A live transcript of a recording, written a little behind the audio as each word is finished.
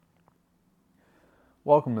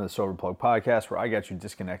Welcome to the Sober Plug Podcast, where I get you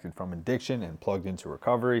disconnected from addiction and plugged into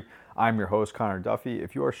recovery. I'm your host, Connor Duffy.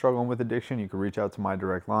 If you are struggling with addiction, you can reach out to my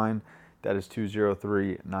direct line. That is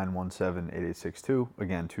 203-917-8862.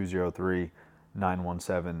 Again,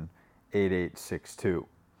 203-917-8862.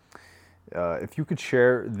 If you could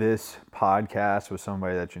share this podcast with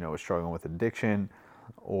somebody that you know is struggling with addiction,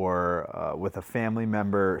 or with a family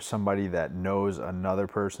member, somebody that knows another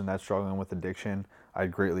person that's struggling with addiction, I'd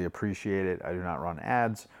greatly appreciate it. I do not run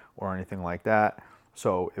ads or anything like that,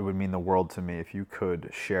 so it would mean the world to me if you could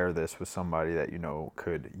share this with somebody that you know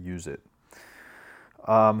could use it.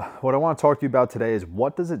 What I want to talk to you about today is,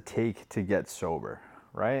 what does it take to get sober,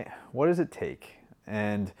 right? What does it take?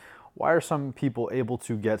 And why are some people able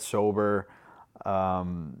to get sober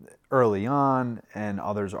early on and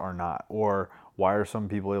others are not? Or why are some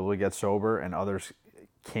people able to get sober and others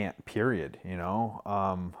can't, period?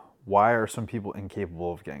 Why are some people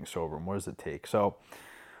incapable of getting sober, and what does it take? So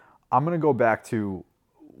I'm going to go back to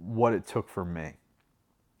what it took for me.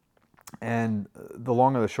 And the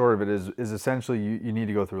long and the short of it is essentially you need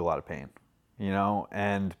to go through a lot of pain,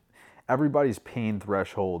 and everybody's pain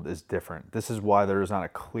threshold is different. This is why there is not a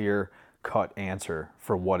clear-cut answer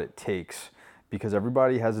for what it takes, because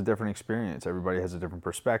everybody has a different experience. Everybody has a different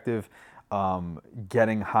perspective.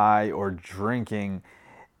 Getting high or drinking,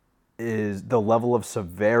 is the level of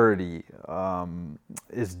severity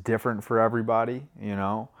is different for everybody,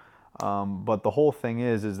 but the whole thing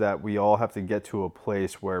is that we all have to get to a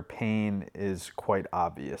place where pain is quite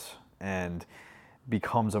obvious and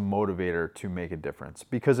becomes a motivator to make a difference.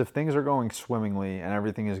 Because if things are going swimmingly and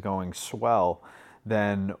everything is going swell,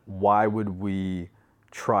 then why would we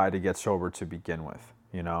try to get sober to begin with?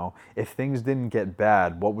 If things didn't get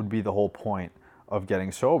bad, what would be the whole point of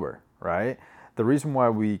getting sober, right? The reason why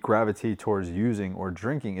we gravitate towards using or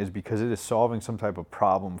drinking is because it is solving some type of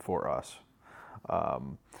problem for us.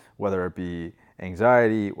 Whether it be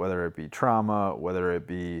anxiety, whether it be trauma, whether it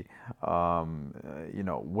be,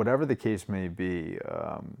 whatever the case may be,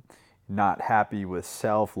 not happy with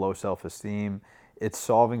self, low self-esteem, it's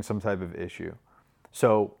solving some type of issue.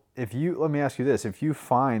 So let me ask you this, if you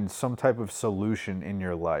find some type of solution in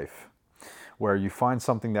your life where you find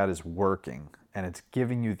something that is working and it's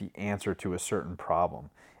giving you the answer to a certain problem,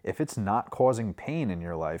 if it's not causing pain in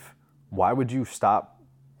your life, why would you stop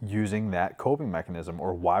using that coping mechanism,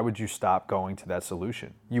 or why would you stop going to that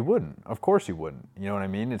solution? You wouldn't. Of course you wouldn't. You know what I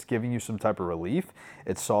mean? It's giving you some type of relief.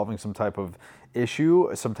 It's solving some type of issue,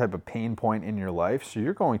 some type of pain point in your life. So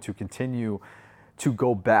you're going to continue to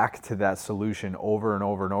go back to that solution over and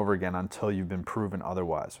over and over again until you've been proven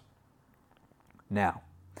otherwise. Now,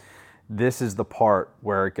 this is the part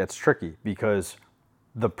where it gets tricky, because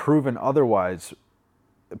the proven otherwise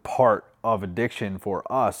part of addiction for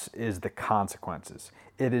us is the consequences.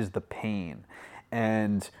 It is the pain.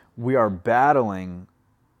 And we are battling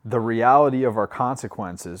the reality of our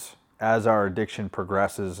consequences as our addiction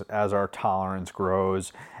progresses, as our tolerance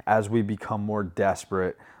grows, as we become more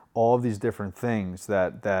desperate. All of these different things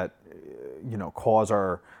that cause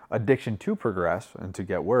our addiction to progress and to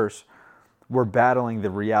get worse. We're battling the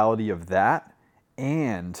reality of that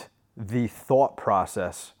and the thought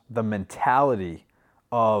process, the mentality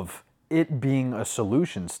of it being a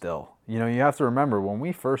solution still. You have to remember, when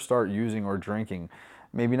we first start using or drinking,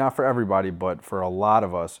 maybe not for everybody, but for a lot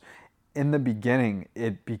of us, in the beginning,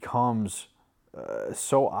 it becomes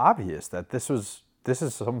so obvious that this is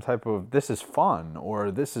fun,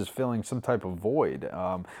 or this is filling some type of void.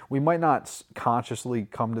 We might not consciously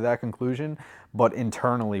come to that conclusion, but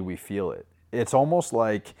internally we feel it. It's almost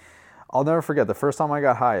like, I'll never forget the first time I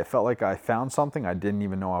got high, it felt like I found something I didn't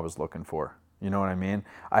even know I was looking for. You know what I mean?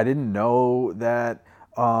 I didn't know that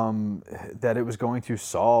it was going to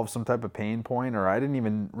solve some type of pain point, or I didn't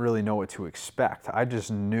even really know what to expect. I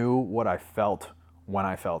just knew what I felt when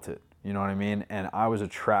I felt it. You know what I mean? And I was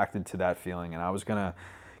attracted to that feeling, and I was going to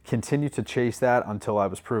continue to chase that until I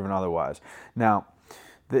was proven otherwise. Now,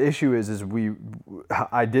 the issue is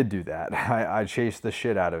I did do that. I chased the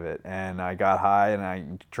shit out of it, and I got high, and I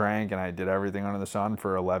drank, and I did everything under the sun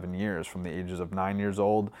for 11 years, from the ages of 9 years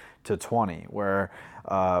old to 20, where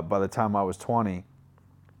by the time I was 20,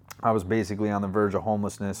 I was basically on the verge of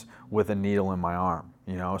homelessness with a needle in my arm.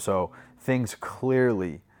 So things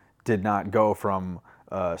clearly did not go from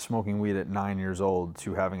smoking weed at 9 years old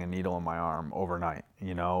to having a needle in my arm overnight.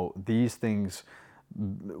 These things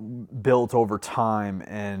built over time,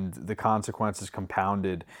 and the consequences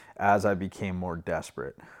compounded as I became more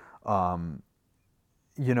desperate. The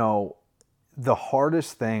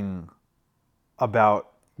hardest thing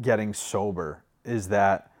about getting sober is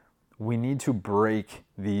that we need to break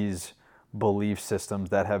these belief systems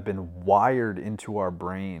that have been wired into our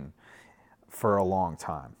brain for a long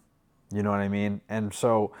time. You know what I mean? And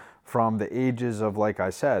so from the ages of, like I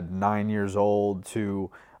said, 9 years old to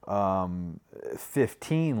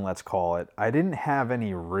 15, let's call it, I didn't have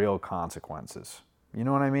any real consequences. You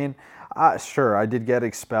know what I mean? Sure, I did get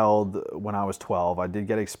expelled when I was 12. I did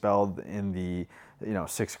get expelled in the,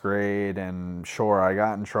 sixth grade, and sure, I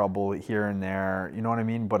got in trouble here and there. You know what I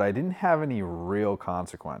mean? But I didn't have any real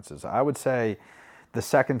consequences. I would say the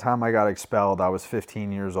second time I got expelled, I was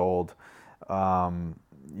 15 years old.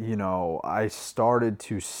 I started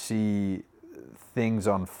to see things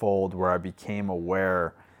unfold where I became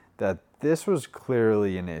aware that this was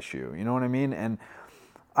clearly an issue. You know what I mean? And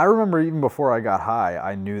I remember even before I got high,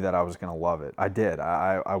 I knew that I was going to love it. I did.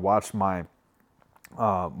 I watched one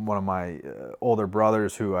of my older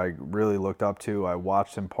brothers who I really looked up to. I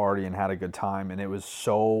watched him party and had a good time, and it was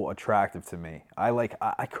so attractive to me. I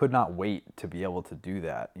could not wait to be able to do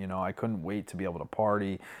that. I couldn't wait to be able to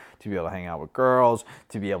party, to be able to hang out with girls,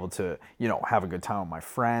 to be able to, have a good time with my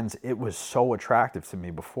friends. It was so attractive to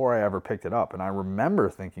me before I ever picked it up. And I remember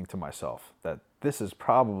thinking to myself that this is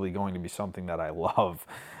probably going to be something that I love.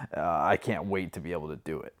 I can't wait to be able to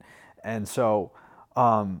do it. And so,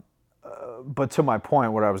 but to my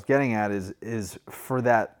point, what I was getting at is for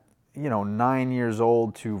that, 9 years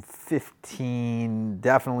old to 15,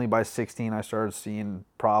 definitely by 16, I started seeing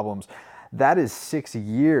problems. That is 6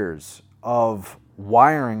 years of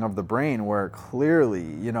wiring of the brain where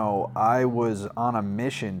clearly, I was on a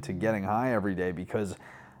mission to getting high every day because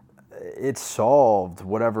it solved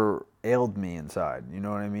whatever ailed me inside. You know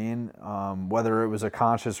what I mean? Whether it was a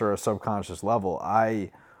conscious or a subconscious level,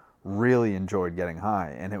 I really enjoyed getting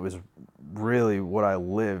high, and it was really what I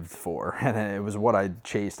lived for, and it was what I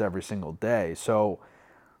chased every single day. So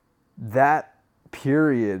that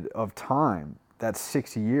period of time, that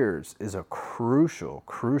 6 years, is a crucial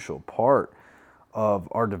part of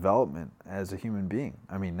our development as a human being.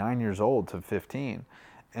 I mean, 9 years old to 15.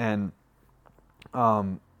 And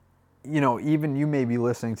even you may be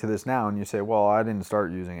listening to this now and you say, well, I didn't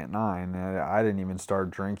start using at 9. I didn't even start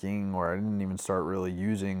drinking, or I didn't even start really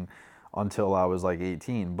using until I was like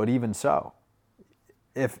 18. But even so,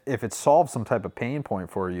 if it solves some type of pain point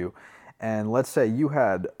for you, and let's say you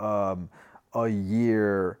had a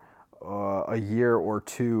year or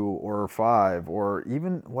 2 or 5 or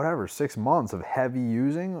even 6 months of heavy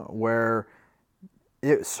using where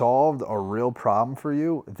it solved a real problem for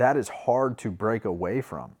you, that is hard to break away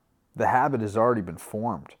from. The habit has already been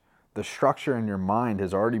formed. The structure in your mind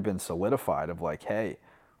has already been solidified of like, hey,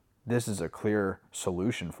 this is a clear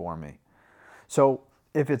solution for me. So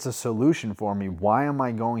if it's a solution for me, why am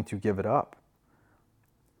I going to give it up?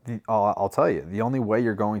 I'll tell you, the only way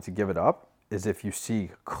you're going to give it up is if you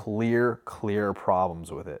see clear problems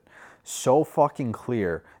with it. So fucking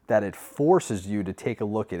clear that it forces you to take a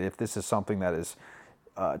look at if this is something that is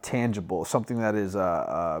tangible, something that is,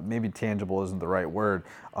 maybe tangible isn't the right word,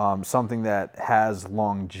 something that has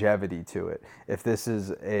longevity to it. If this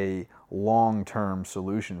is a long-term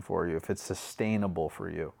solution for you, if it's sustainable for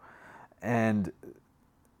you. And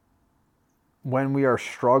when we are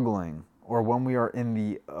struggling, or when we are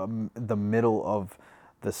in the middle of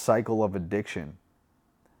the cycle of addiction,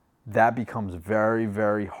 that becomes very,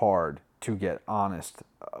 very hard to get honest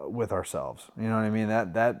with ourselves. You know what I mean?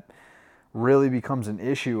 That really becomes an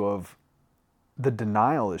issue of the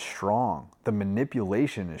denial is strong, the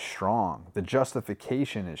manipulation is strong, the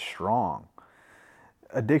justification is strong.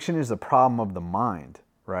 Addiction is the problem of the mind,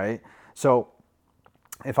 right? So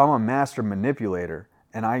if I'm a master manipulator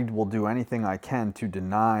and I will do anything I can to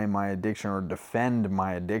deny my addiction or defend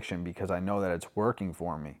my addiction because I know that it's working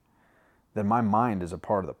for me, then my mind is a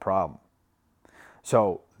part of the problem.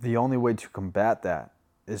 So the only way to combat that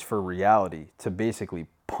is for reality to basically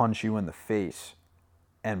punch you in the face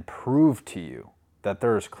and prove to you that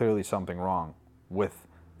there is clearly something wrong with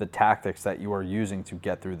the tactics that you are using to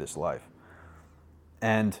get through this life.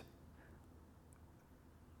 And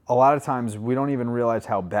a lot of times we don't even realize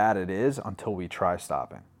how bad it is until we try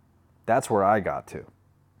stopping. That's where I got to.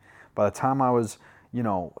 By the time I was,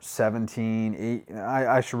 17,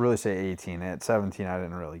 I should really say 18. At 17, I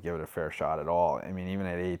didn't really give it a fair shot at all. I mean, even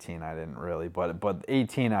at 18, I didn't really. But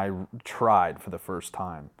 18, I tried for the first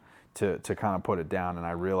time to kind of put it down, and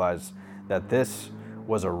I realized that this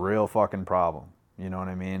was a real fucking problem. You know what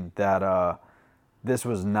I mean? That this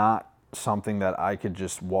was not something that I could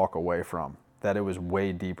just walk away from. That it was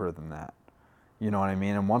way deeper than that. You know what I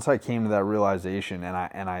mean? And once I came to that realization, and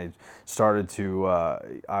I started to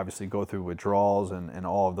obviously go through withdrawals and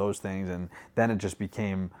all of those things, and then it just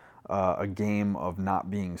became a game of not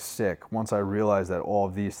being sick, once I realized that all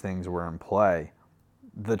of these things were in play,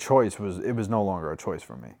 the choice was, it was no longer a choice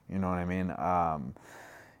for me. You know what I mean?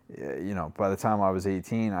 By the time I was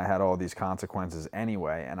 18, I had all these consequences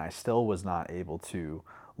anyway, and I still was not able to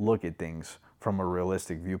look at things from a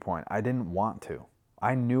realistic viewpoint. I didn't want to.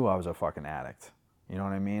 I knew I was a fucking addict. You know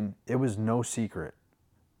what I mean? It was no secret.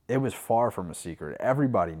 It was far from a secret.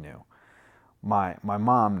 Everybody knew. My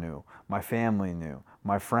mom knew. My family knew.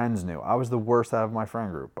 My friends knew. I was the worst out of my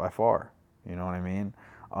friend group by far. You know what I mean?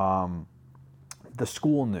 The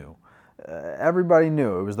school knew. Everybody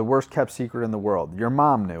knew. It was the worst kept secret in the world. Your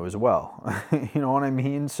mom knew as well. You know what I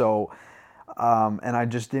mean? So, and I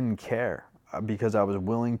just didn't care because I was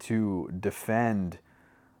willing to defend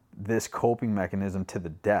this coping mechanism to the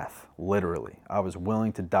death, literally. I was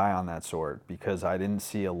willing to die on that sword because I didn't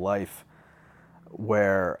see a life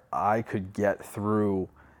where I could get through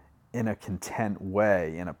in a content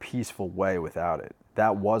way, in a peaceful way without it.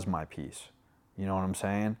 That was my peace. You know what I'm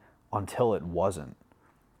saying? Until it wasn't.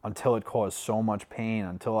 Until it caused so much pain,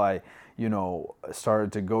 until I,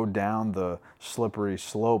 started to go down the slippery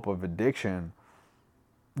slope of addiction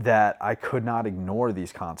that I could not ignore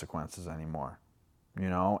these consequences anymore.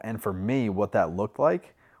 And for me, what that looked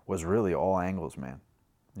like was really all angles, man.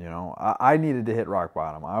 I needed to hit rock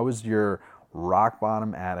bottom. I was your rock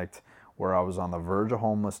bottom addict where I was on the verge of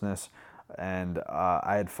homelessness and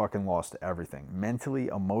I had fucking lost everything. Mentally,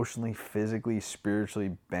 emotionally, physically,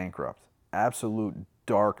 spiritually bankrupt. Absolute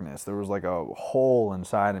darkness. There was like a hole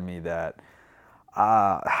inside of me that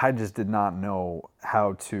I just did not know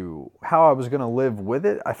how I was going to live with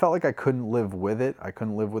it. I felt like I couldn't live with it. I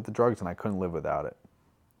couldn't live with the drugs and I couldn't live without it.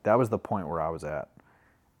 That was the point where I was at.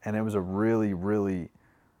 And it was a really, really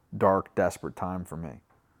dark, desperate time for me,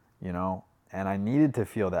 and I needed to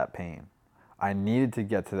feel that pain. I needed to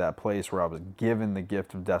get to that place where I was given the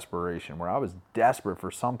gift of desperation, where I was desperate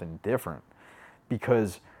for something different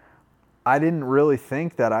because I didn't really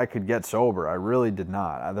think that I could get sober. I really did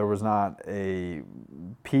not. There was not a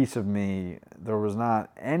piece of me, there was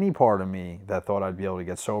not any part of me that thought I'd be able to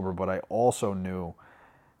get sober, but I also knew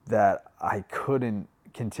that I couldn't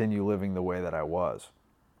continue living the way that I was.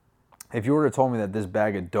 If you would have told me that this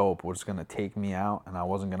bag of dope was going to take me out and I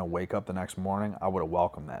wasn't going to wake up the next morning, I would have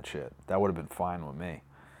welcomed that shit. That would have been fine with me.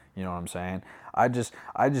 You know what I'm saying? I just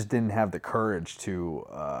didn't have the courage to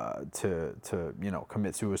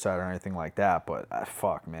commit suicide or anything like that. But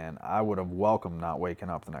fuck, man, I would have welcomed not waking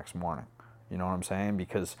up the next morning. You know what I'm saying?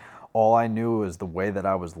 Because all I knew was the way that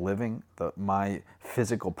I was living, my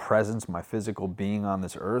physical presence, my physical being on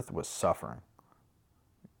this earth was suffering.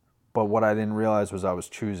 But what I didn't realize was I was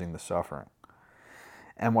choosing the suffering.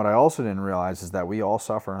 And what I also didn't realize is that we all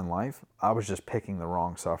suffer in life. I was just picking the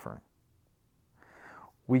wrong suffering.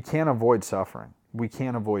 We can't avoid suffering. We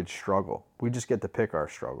can't avoid struggle. We just get to pick our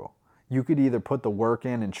struggle. You could either put the work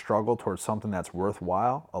in and struggle towards something that's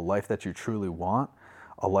worthwhile, a life that you truly want,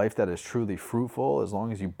 a life that is truly fruitful, as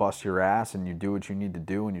long as you bust your ass and you do what you need to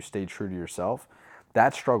do and you stay true to yourself.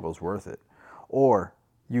 That struggle is worth it. Or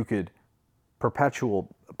you could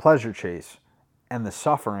perpetual pleasure chase, and the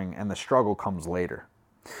suffering and the struggle comes later.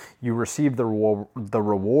 You receive the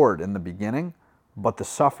reward in the beginning, but the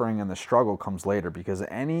suffering and the struggle comes later, because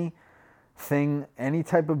any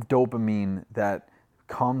type of dopamine that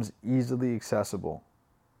comes easily accessible,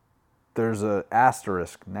 there's an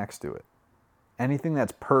asterisk next to it. Anything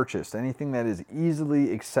that's purchased, anything that is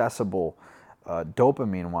easily accessible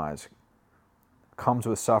dopamine-wise, comes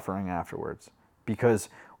with suffering afterwards, because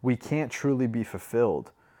we can't truly be fulfilled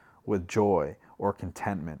with joy or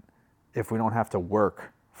contentment if we don't have to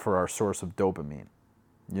work for our source of dopamine.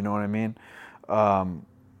 You know what I mean?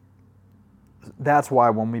 That's why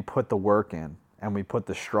when we put the work in and we put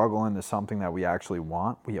the struggle into something that we actually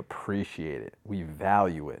want, we appreciate it. We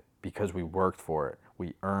value it because we worked for it.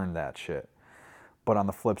 We earned that shit. But on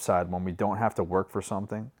the flip side, when we don't have to work for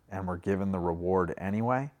something and we're given the reward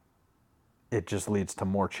anyway, it just leads to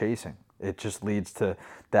more chasing. It just leads to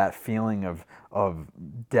that feeling of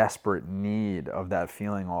desperate need of that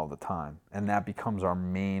feeling all the time. And that becomes our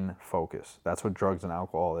main focus. That's what drugs and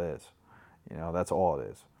alcohol is. That's all it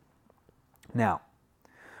is. Now,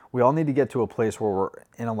 we all need to get to a place where we're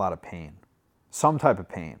in a lot of pain. Some type of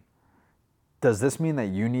pain. Does this mean that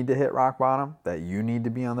you need to hit rock bottom? That you need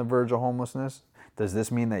to be on the verge of homelessness? Does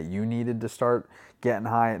this mean that you needed to start getting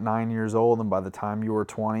high at 9 years old and by the time you were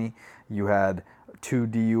 20, you had 2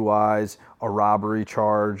 DUIs, a robbery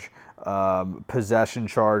charge, possession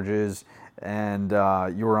charges, and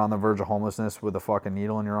you were on the verge of homelessness with a fucking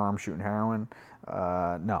needle in your arm shooting heroin?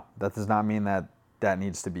 No, that does not mean that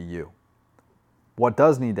needs to be you. What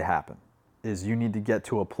does need to happen is you need to get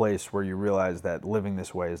to a place where you realize that living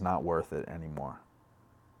this way is not worth it anymore.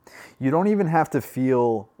 You don't even have to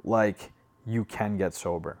feel like you can get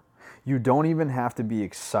sober. You don't even have to be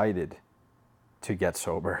excited to get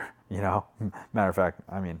sober, you know? Matter of fact,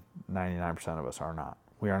 99% of us are not.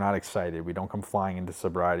 We are not excited. We don't come flying into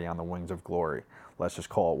sobriety on the wings of glory. Let's just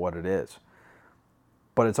call it what it is.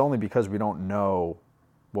 But it's only because we don't know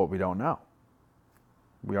what we don't know.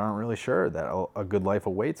 We aren't really sure that a good life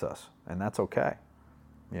awaits us, and that's okay.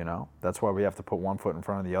 You know, that's why we have to put one foot in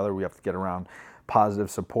front of the other. We have to get around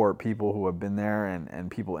positive support, people who have been there,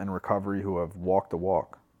 and people in recovery who have walked the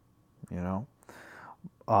walk, you know.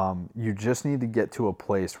 You just need to get to a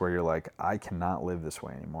place where you're like, I cannot live this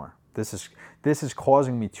way anymore. This is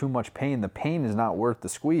causing me too much pain. The pain is not worth the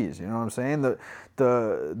squeeze. You know what I'm saying?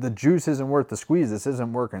 The juice isn't worth the squeeze. This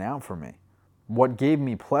isn't working out for me. What gave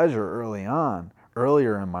me pleasure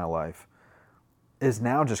earlier in my life, is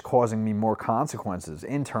now just causing me more consequences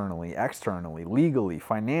internally, externally, legally,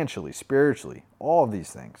 financially, spiritually, all of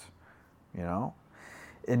these things. You know,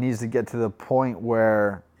 it needs to get to the point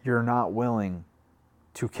where you're not willing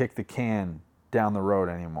to kick the can down the road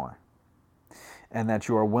anymore, and that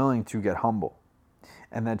you are willing to get humble,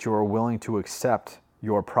 and that you are willing to accept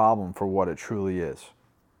your problem for what it truly is,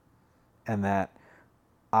 and that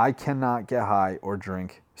I cannot get high or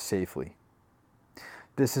drink safely.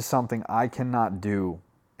 This is something I cannot do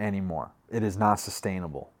anymore. It is not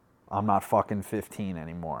sustainable. I'm not fucking 15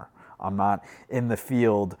 anymore. I'm not in the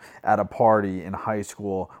field at a party in high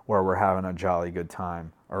school where we're having a jolly good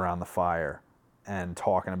time around the fire and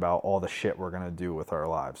talking about all the shit we're going to do with our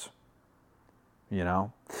lives. You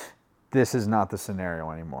know? This is not the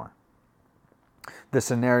scenario anymore. The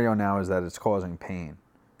scenario now is that it's causing pain.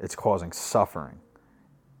 It's causing suffering.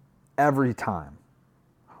 Every time.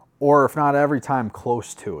 Or if not every time,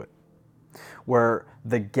 close to it. Where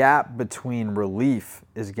the gap between relief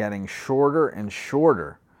is getting shorter and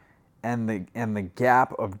shorter, and the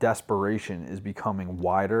gap of desperation is becoming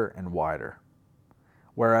wider and wider.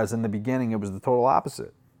 Whereas in the beginning, it was the total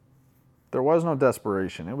opposite. There was no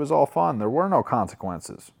desperation. It was all fun. There were no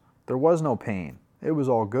consequences. There was no pain. It was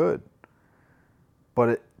all good.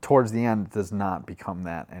 But towards the end, it does not become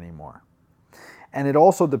that anymore. And it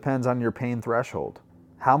also depends on your pain threshold.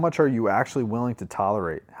 How much are you actually willing to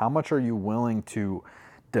tolerate? How much are you willing to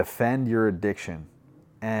defend your addiction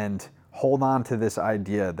and hold on to this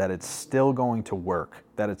idea that it's still going to work,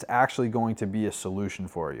 that it's actually going to be a solution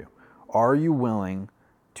for you? Are you willing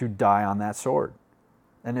to die on that sword?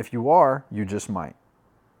 And if you are, you just might.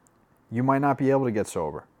 You might not be able to get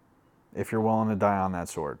sober if you're willing to die on that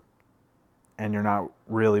sword and you're not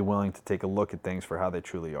really willing to take a look at things for how they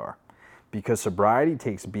truly are. Because sobriety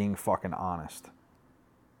takes being fucking honest.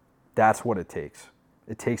 That's what it takes.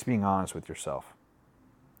 It takes being honest with yourself.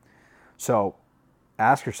 So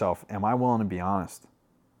ask yourself, am I willing to be honest?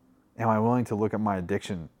 Am I willing to look at my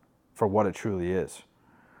addiction for what it truly is?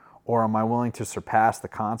 Or am I willing to surpass the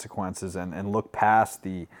consequences and look past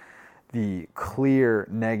the clear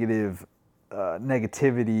negativity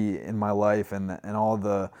in my life and all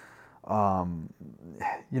the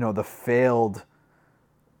the failed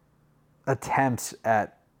attempts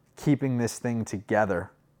at keeping this thing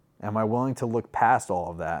together? Am I willing to look past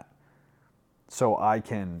all of that so I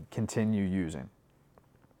can continue using?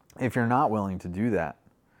 If you're not willing to do that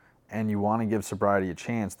and you want to give sobriety a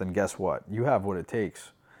chance, then guess what? You have what it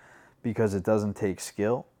takes, because it doesn't take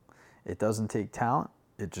skill. It doesn't take talent.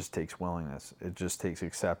 It just takes willingness. It just takes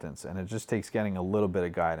acceptance, and it just takes getting a little bit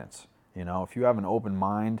of guidance. You know, if you have an open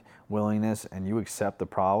mind, willingness, and you accept the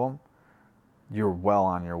problem, you're well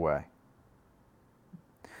on your way.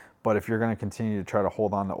 But if you're going to continue to try to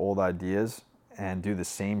hold on to old ideas and do the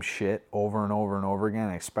same shit over and over and over again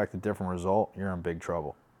and expect a different result, you're in big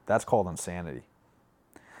trouble. That's called insanity.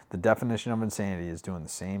 The definition of insanity is doing the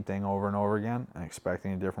same thing over and over again and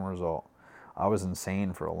expecting a different result. I was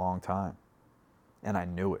insane for a long time, and I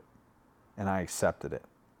knew it, and I accepted it,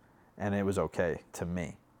 and it was okay to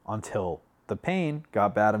me until the pain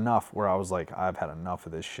got bad enough where I was like, I've had enough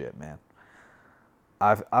of this shit, man.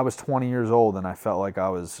 I was 20 years old and I felt like I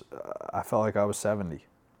was 70.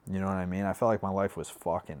 You know what I mean? I felt like my life was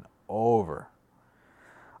fucking over.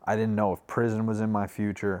 I didn't know if prison was in my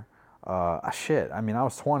future. I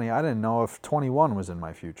was 20. I didn't know if 21 was in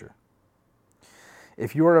my future.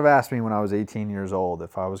 If you would have asked me when I was 18 years old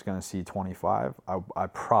if I was going to see 25, I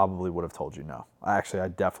probably would have told you no. I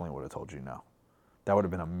definitely would have told you no. That would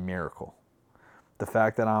have been a miracle. The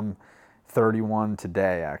fact that I'm 31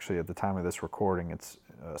 today, actually, at the time of this recording, it's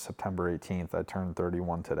September 18th. I turned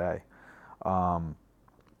 31 today.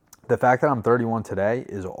 The fact that I'm 31 today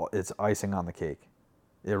it's icing on the cake.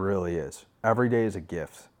 It really is. Every day is a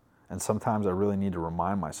gift. And sometimes I really need to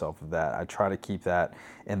remind myself of that. I try to keep that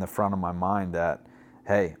in the front of my mind that,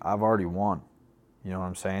 hey, I've already won. You know what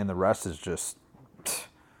I'm saying? The rest is just,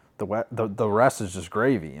 the rest is just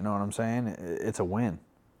gravy. You know what I'm saying? It's a win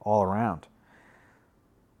all around.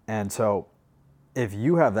 And so if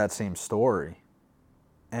you have that same story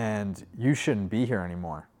and you shouldn't be here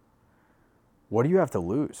anymore, what do you have to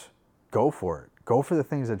lose? Go for it. Go for the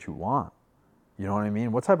things that you want. You know what I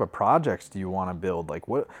mean? What type of projects do you want to build? Like,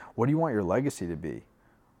 what do you want your legacy to be?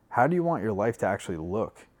 How do you want your life to actually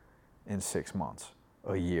look in 6 months,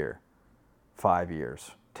 a year, 5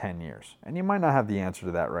 years, 10 years? And you might not have the answer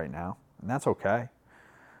to that right now, and that's okay.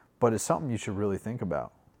 But it's something you should really think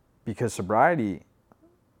about. Because sobriety,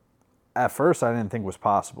 at first, I didn't think was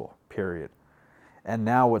possible, period. And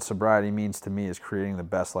now what sobriety means to me is creating the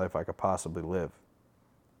best life I could possibly live.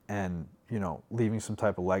 And, you know, leaving some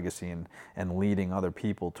type of legacy and leading other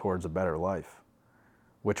people towards a better life,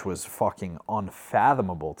 which was fucking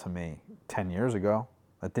unfathomable to me 10 years ago.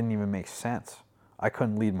 That didn't even make sense. I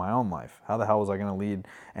couldn't lead my own life. How the hell was I going to lead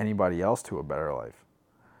anybody else to a better life?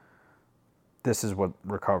 This is what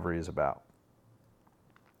recovery is about.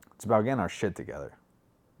 It's about getting our shit together,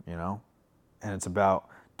 you know? And it's about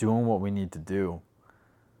doing what we need to do,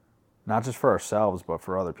 not just for ourselves, but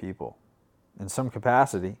for other people. In some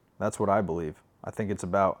capacity, that's what I believe. I think it's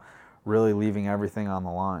about really leaving everything on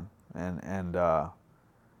the line and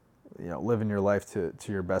you know, living your life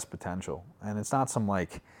to your best potential. And it's not some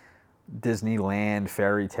like Disneyland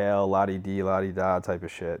fairy tale, la-di-dee, la-di-da type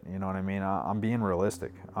of shit. You know what I mean? I'm being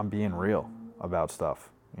realistic. I'm being real about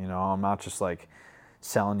stuff. You know, I'm not just like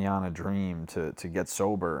selling you on a dream to get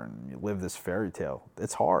sober and you live this fairy tale.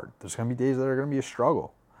 It's hard. There's going to be days that are going to be a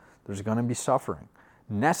struggle. There's going to be suffering,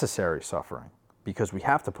 necessary suffering, because we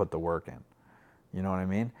have to put the work in. You know what I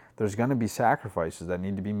mean? There's going to be sacrifices that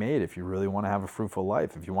need to be made if you really want to have a fruitful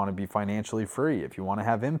life, if you want to be financially free, if you want to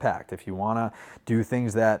have impact, if you want to do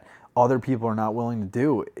things that other people are not willing to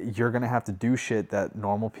do. You're going to have to do shit that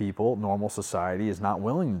normal people, normal society is not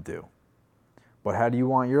willing to do. But how do you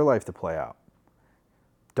want your life to play out?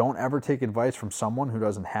 Don't ever take advice from someone who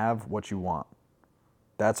doesn't have what you want.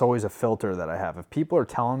 That's always a filter that I have. If people are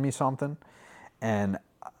telling me something, and,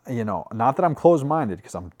 you know, not that I'm closed-minded,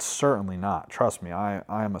 because I'm certainly not. Trust me, I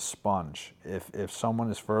am a sponge. If someone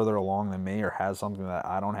is further along than me or has something that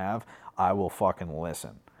I don't have, I will fucking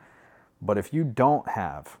listen. But if you don't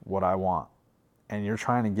have what I want, and you're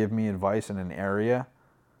trying to give me advice in an area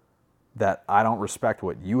that I don't respect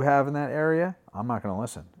what you have in that area, I'm not going to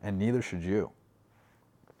listen, and neither should you.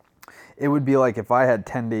 It would be like if I had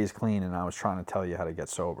 10 days clean and I was trying to tell you how to get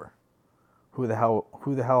sober. Who the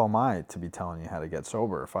hell am I to be telling you how to get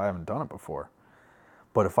sober if I haven't done it before?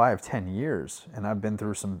 But if I have 10 years and I've been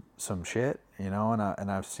through some shit, you know,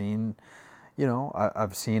 and I've seen, you know,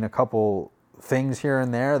 I've seen a couple things here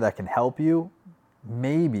and there that can help you,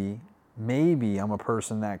 maybe I'm a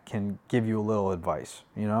person that can give you a little advice,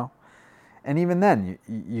 you know? And even then,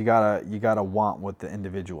 you gotta want what the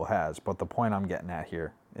individual has. But the point I'm getting at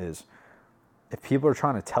here is, if people are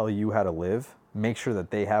trying to tell you how to live, make sure that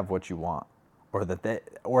they have what you want, or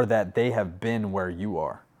that they have been where you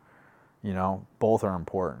are. You know, both are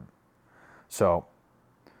important. So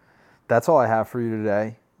that's all I have for you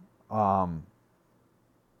today.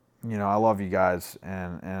 You know, I love you guys,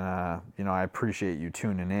 and you know, I appreciate you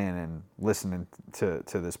tuning in and listening to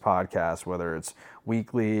this podcast, whether it's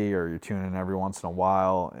weekly or you're tuning in every once in a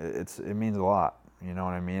while. It means a lot. You know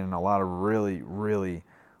what I mean? And a lot of really, really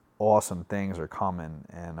awesome things are coming,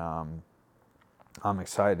 and I'm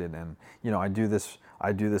excited. And you know, I do this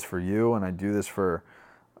for you, and I do this for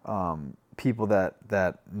people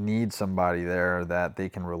that need somebody there that they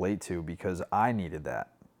can relate to, because I needed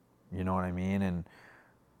that. You know what I mean? And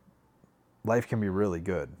life can be really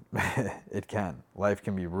good. It can. Life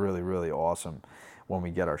can be really, really awesome when we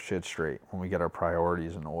get our shit straight, when we get our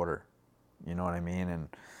priorities in order. You know what I mean? And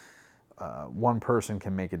one person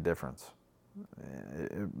can make a difference.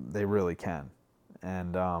 They really can.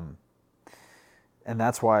 And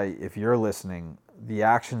that's why, if you're listening, the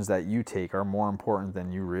actions that you take are more important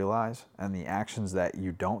than you realize, and the actions that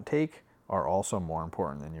you don't take are also more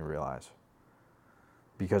important than you realize.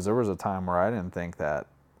 Because there was a time where I didn't think that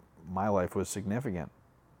my life was significant,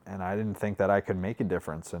 and I didn't think that I could make a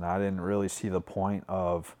difference, and I didn't really see the point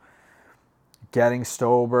of getting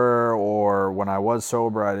sober, or when I was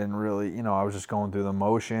sober, I didn't really, you know, I was just going through the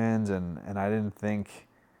motions, and I didn't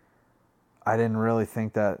really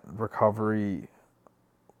think that recovery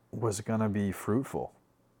was going to be fruitful.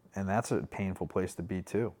 And that's a painful place to be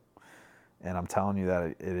too. And I'm telling you that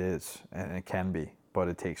it is, and it can be. but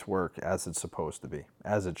it takes work, as it's supposed to be,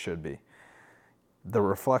 as it should be. The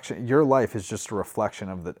reflection, your life is just a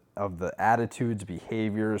reflection of the attitudes,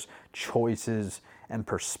 behaviors, choices, and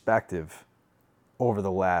perspective over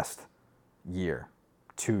the last year,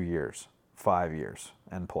 2 years, 5 years,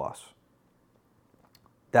 and plus.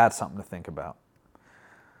 That's something to think about.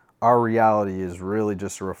 Our reality is really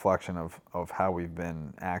just a reflection of how we've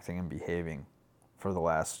been acting and behaving for the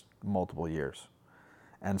last multiple years.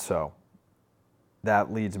 And so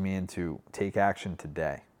that leads me into take action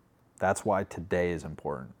today. That's why today is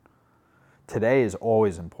important. Today is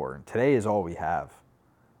always important. Today is all we have,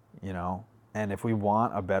 you know? And if we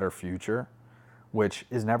want a better future, which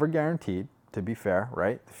is never guaranteed, to be fair,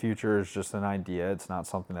 right? The future is just an idea. It's not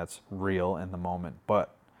something that's real in the moment.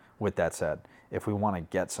 But with that said, if we want to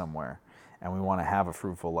get somewhere and we want to have a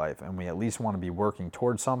fruitful life and we at least want to be working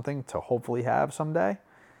towards something to hopefully have someday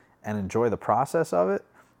and enjoy the process of it,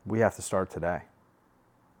 we have to start today.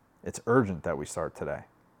 It's urgent that we start today.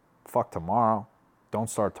 Fuck tomorrow. Don't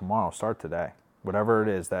start tomorrow. Start today. Whatever it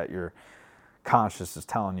is that your conscience is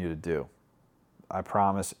telling you to do, I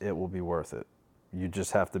promise it will be worth it. You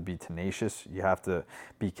just have to be tenacious. You have to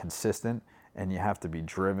be consistent, and you have to be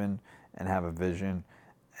driven and have a vision,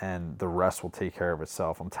 and the rest will take care of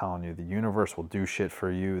itself. I'm telling you, the universe will do shit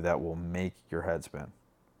for you that will make your head spin.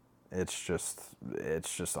 It's just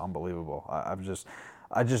unbelievable. I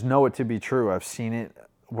just know it to be true. I've seen it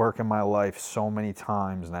work in my life so many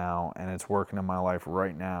times now, and it's working in my life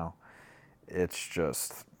right now. It's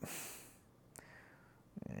just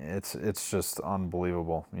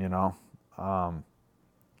unbelievable, you know?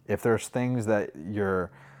 If there's things that your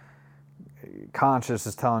conscious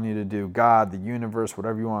is telling you to do, God, the universe,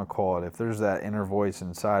 whatever you want to call it, if there's that inner voice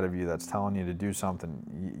inside of you that's telling you to do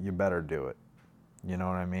something, you better do it. You know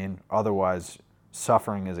what I mean? Otherwise,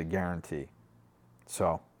 suffering is a guarantee.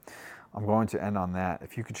 So I'm going to end on that.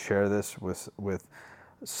 If you could share this with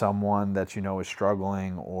someone that you know is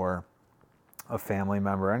struggling, or a family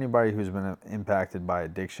member, anybody who's been impacted by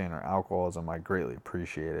addiction or alcoholism, I greatly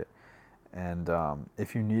appreciate it. And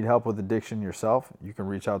if you need help with addiction yourself, you can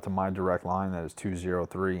reach out to my direct line. That is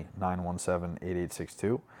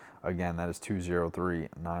 203-917-8862. Again, that is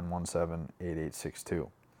 203-917-8862.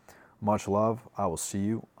 Much love. I will see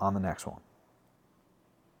you on the next one.